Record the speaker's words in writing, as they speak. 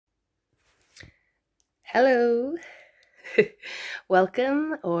Hello,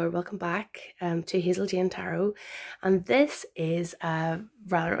 welcome back to Hazel Jane Tarot, and this is a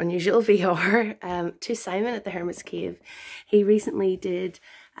rather unusual VR to Simon at the Hermit's Cave. He recently did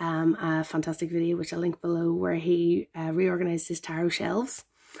a fantastic video, which I'll link below, where he reorganized his tarot shelves,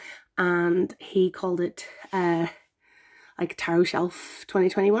 and he called it like Tarot Shelf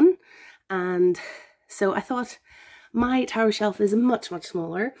 2021. And so I thought my tarot shelf is much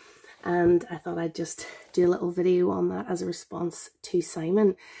smaller, and I thought I'd just do a little video on that as a response to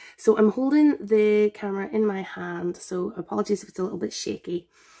Simon. So I'm holding the camera in my hand, so apologies if it's a little bit shaky.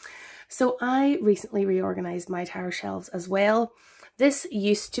 So I recently reorganized my tarot shelves as well. This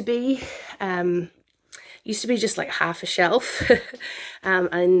used to be just like half a shelf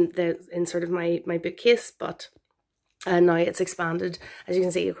in sort of my bookcase, but now it's expanded, as you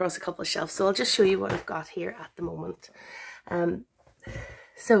can see, across a couple of shelves. So I'll just show you what I've got here at the moment.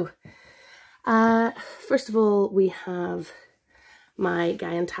 First of all, we have my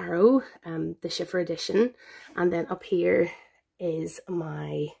Gaian Tarot, the Schiffer edition, and then up here is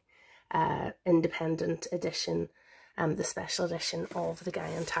my independent edition, the special edition of the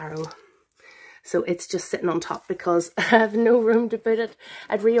Gaian Tarot. So it's just sitting on top because I have no room to put it.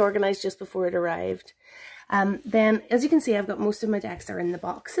 I'd reorganized just before it arrived. Then, as you can see, I've got most of my decks are in the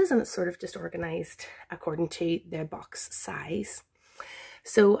boxes, and it's sort of just organized according to their box size.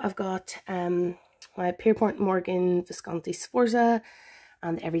 So I've got my Pierpont Morgan Visconti Sforza,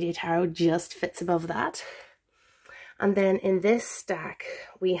 and the Everyday Tarot just fits above that. And then in this stack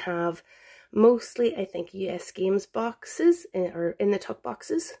we have mostly, I think, US Games boxes, or in the tuck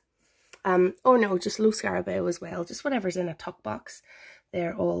boxes. Oh no, just Lo Scarabeo as well, just whatever's in a tuck box.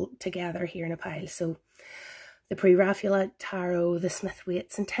 They're all together here in a pile. So the Pre-Raphaelite Tarot, the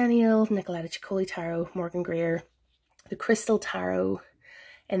Smith-Waite Centennial, Nicoletta Ciccoli Tarot, Morgan Greer, the Crystal Tarot.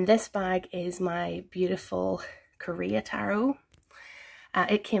 In this bag is my beautiful Korea Tarot.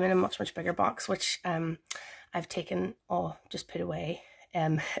 It came in a much bigger box, which I've taken, just put away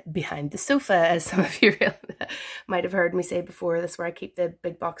behind the sofa, as some of you might have heard me say before. That's where I keep the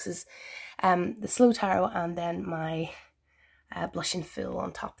big boxes. The Slow Tarot, and then my Blushing Fool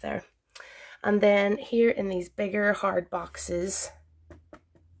on top there. And then here in these bigger hard boxes,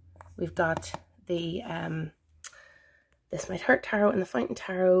 we've got the This Might Hurt Tarot, and the Fountain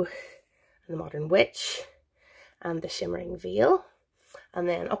Tarot, and the Modern Witch, and the Shimmering Veil. And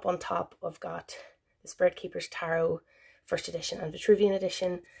then up on top we've got the Spirit Keepers Tarot, First Edition and Vitruvian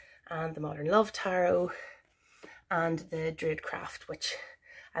Edition, and the Modern Love Tarot, and the Druidcraft, which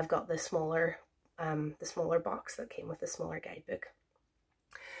I've got the smaller box that came with the smaller guidebook.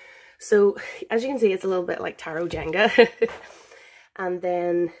 So as you can see, it's a little bit like Tarot Jenga. And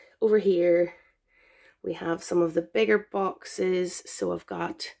then over here we have some of the bigger boxes. So I've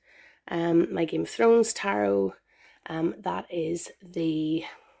got my Game of Thrones Tarot. That is the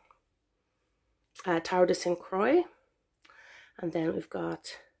Tarot de Saint Croix. And then we've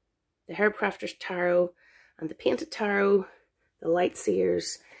got the Herbcrafters Tarot and the Painted Tarot, the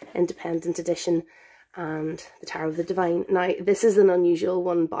Lightseers Independent Edition, and the Tarot of the Divine. Now, this is an unusual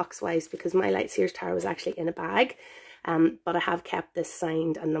one box-wise because my Lightseers Tarot is actually in a bag, but I have kept this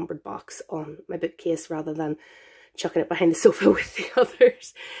signed and numbered box on my bookcase rather than chucking it behind the sofa with the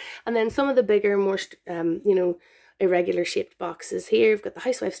others. And then some of the bigger, more, irregular shaped boxes here. We've got the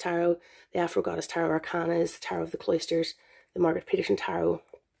Housewife's Tarot, the Afro Goddess Tarot Arcanas, the Tarot of the Cloisters, the Margaret Peterson Tarot.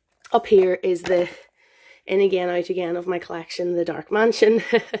 Up here is the in again, out again of my collection, the Dark Mansion.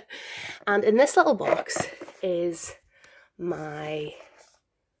 And in this little box is my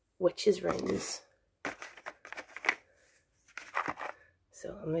Witch's Runes.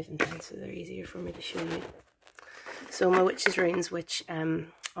 So I'll move them down so they're easier for me to show you. So my Witch's Runes, which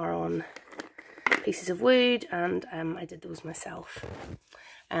are on pieces of wood, and I did those myself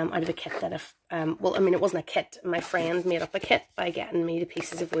out of a kit that well, I mean, it wasn't a kit. My friend made up a kit by getting me the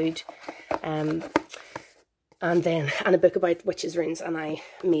pieces of wood, and a book about witches' runes, and I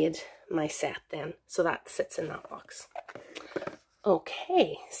made my set then. So that sits in that box.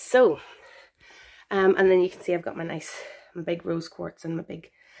 Okay, so and then you can see I've got my big rose quartz and my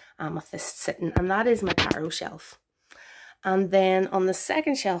big amethyst sitting, and that is my tarot shelf. And then on the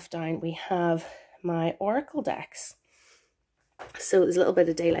second shelf down we have my oracle decks. So there's a little bit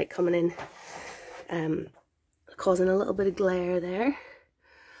of daylight coming in, causing a little bit of glare there.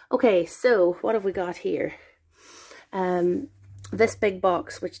 Okay, so what have we got here? This big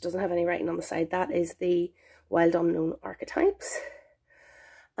box, which doesn't have any writing on the side, that is the Wild Unknown Archetypes.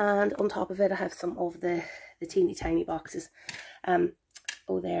 And on top of it I have some of the teeny tiny boxes.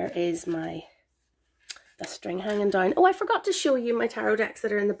 There is my a string hanging down. Oh, I forgot to show you my tarot decks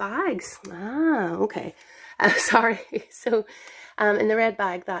that are in the bags. Ah, okay. Sorry. So in the red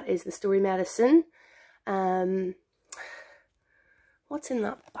bag, that is the Story Medicine. What's in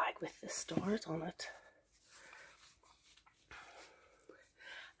that bag with the stars on it?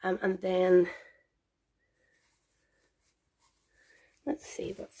 And then, let's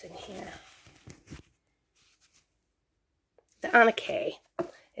see what's in here. The Anna Kay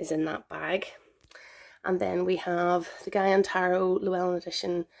is in that bag. And then we have the Gaian Tarot, Llewellyn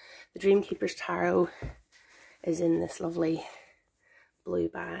edition. The Dreamkeeper's Tarot is in this lovely blue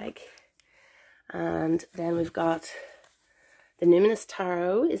bag. And then we've got the Numinous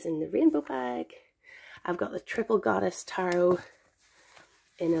Tarot is in the rainbow bag. I've got the Triple Goddess Tarot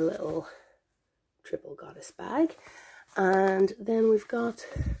in a little Triple Goddess bag. And then we've got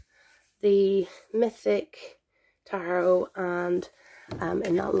the Mythic Tarot, and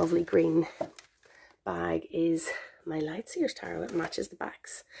in that lovely green bag is my Lightseers Tarot. It matches the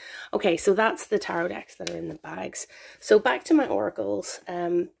backs. Okay, so that's the tarot decks that are in the bags. So back to my oracles.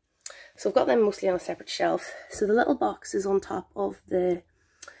 So I've got them mostly on a separate shelf. So the little boxes on top of the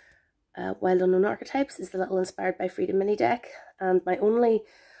Wild Unknown Archetypes is the little Inspired by Freedom mini deck. And my only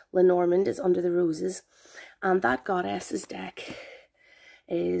Lenormand is Under the Roses. And that Goddesses deck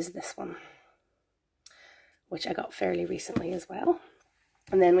is this one, which I got fairly recently as well.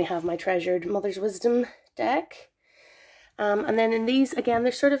 And then we have my Treasured Mother's Wisdom deck. And then in these, again,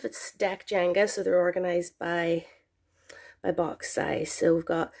 they're sort of, it's deck Jenga, so they're organised by box size. So we've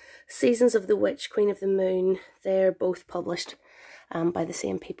got Seasons of the Witch, Queen of the Moon. They're both published by the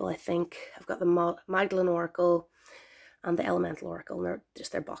same people, I think. I've got the Magdalene Oracle and the Elemental Oracle, and they're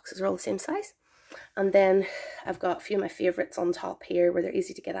just, their boxes are all the same size. And then I've got a few of my favourites on top here where they're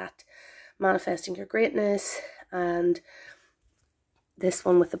easy to get at. Manifesting Your Greatness, and this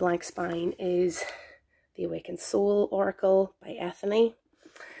one with the blank spine is the Awakened Soul Oracle by Ethany.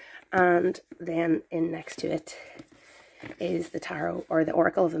 And then in next to it is the Tarot, or the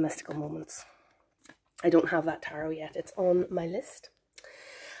Oracle of the Mystical Moments. I don't have that tarot yet, it's on my list.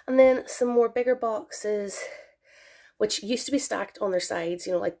 And then some more bigger boxes, which used to be stacked on their sides,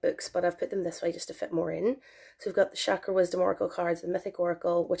 you know, like books, but I've put them this way just to fit more in. So we've got the Chakra Wisdom Oracle cards, the Mythic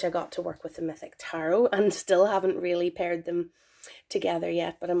Oracle, which I got to work with the Mythic Tarot, and still haven't really paired them together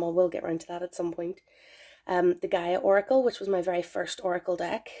yet, but I will get around to that at some point. The Gaia Oracle, which was my very first Oracle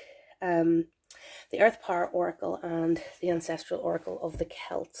deck. The Earth Power Oracle, and the Ancestral Oracle of the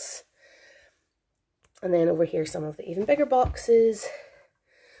Celts. And then over here, some of the even bigger boxes.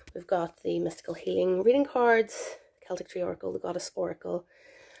 We've got the Mystical Healing reading cards, Celtic Tree Oracle, the Goddess Oracle,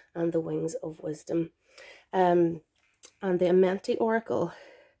 and the Wings of Wisdom. And the Amenti Oracle.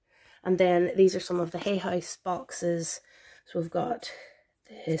 And then these are some of the Hay House boxes. So we've got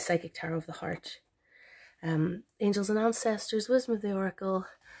the Psychic Tarot of the Heart, Angels and Ancestors, Wisdom of the Oracle,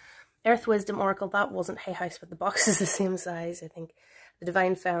 Earth Wisdom Oracle. That wasn't Hay House, but the box is the same size, I think. The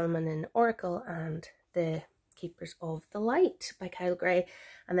Divine Feminine Oracle, and the Keepers of the Light by Kyle Gray.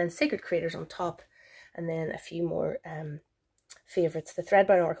 And then Sacred Creators on top. And then a few more favourites. The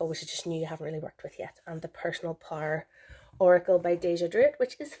Threadbound Oracle, which I just knew you haven't really worked with yet. And the Personal Power Oracle by Deja Druitt,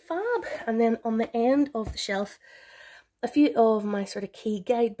 which is fab. And then on the end of the shelf, a few of my sort of key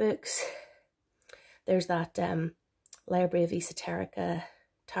guidebooks. There's that Library of Esoterica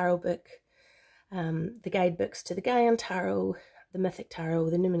tarot book, the guidebooks to the Gaian Tarot, the Mythic Tarot,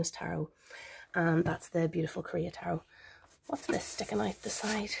 the Numinous Tarot, and that's the beautiful Korea Tarot. What's this sticking out the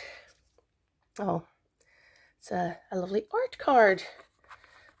side? Oh, it's a lovely art card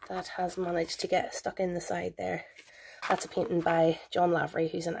that has managed to get stuck in the side there. That's a painting by John Lavery,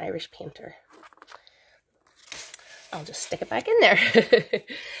 who's an Irish painter. I'll just stick it back in there.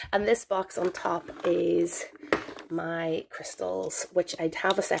 And this box on top is my crystals, which I'd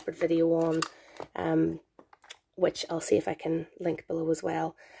have a separate video on, which I'll see if I can link below as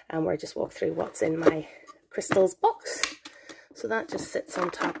well, where I just walk through what's in my crystals box. So that just sits on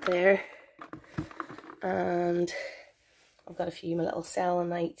top there. And I've got a few, my little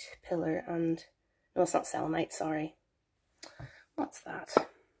selenite pillar, and no, it's not selenite, sorry. What's that?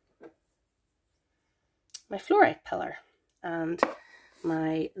 My fluorite pillar, and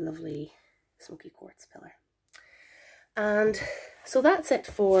my lovely smoky quartz pillar. And so that's it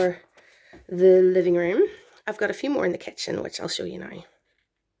for the living room. I've got a few more in the kitchen, which I'll show you now.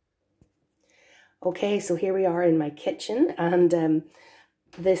 Okay, so here we are in my kitchen, and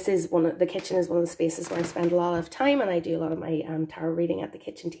this is the kitchen is one of the spaces where I spend a lot of time, and I do a lot of my tarot reading at the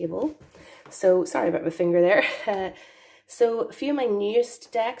kitchen table. So sorry about my finger there. So a few of my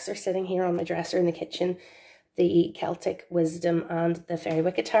newest decks are sitting here on my dresser in the kitchen. The Celtic Wisdom and the Fairy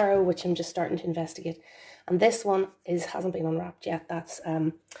Wicked Tarot, which I'm just starting to investigate. And this one hasn't been unwrapped yet. That's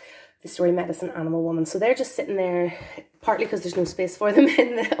the Story Medicine Animal Woman. So they're just sitting there, partly because there's no space for them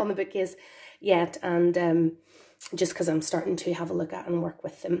on the bookcase yet, and just because I'm starting to have a look at and work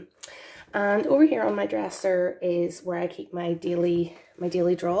with them. And over here on my dresser is where I keep my daily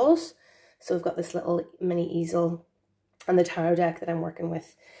draws. So I've got this little mini easel, and the tarot deck that I'm working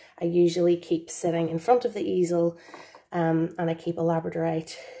with I usually keep sitting in front of the easel, and I keep a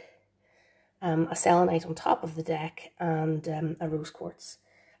labradorite, a selenite on top of the deck, and a rose quartz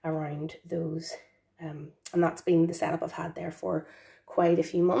around those. And that's been the setup I've had there for quite a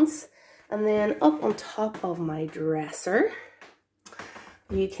few months. And then up on top of my dresser,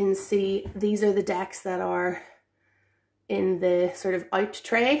 you can see these are the decks that are in the sort of out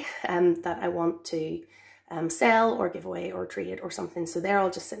tray that I want to sell or give away or trade or something. So they're all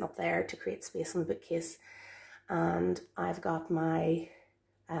just sitting up there to create space on the bookcase. And I've got my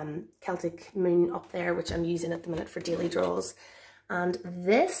Celtic Moon up there, which I'm using at the minute for daily draws. And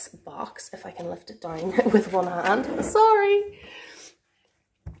this box, if I can lift it down with one hand, sorry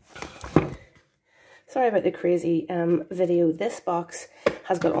about the crazy video. This box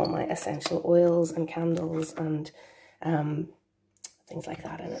has got all my essential oils and candles and things like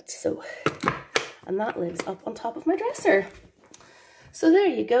that in it. So, and that lives up on top of my dresser. So there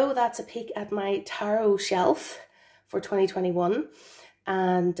you go. That's a peek at my tarot shelf for 2021.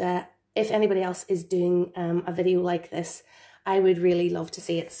 And if anybody else is doing a video like this, I would really love to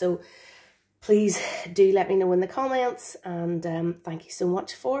see it. So please do let me know in the comments, and thank you so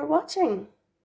much for watching.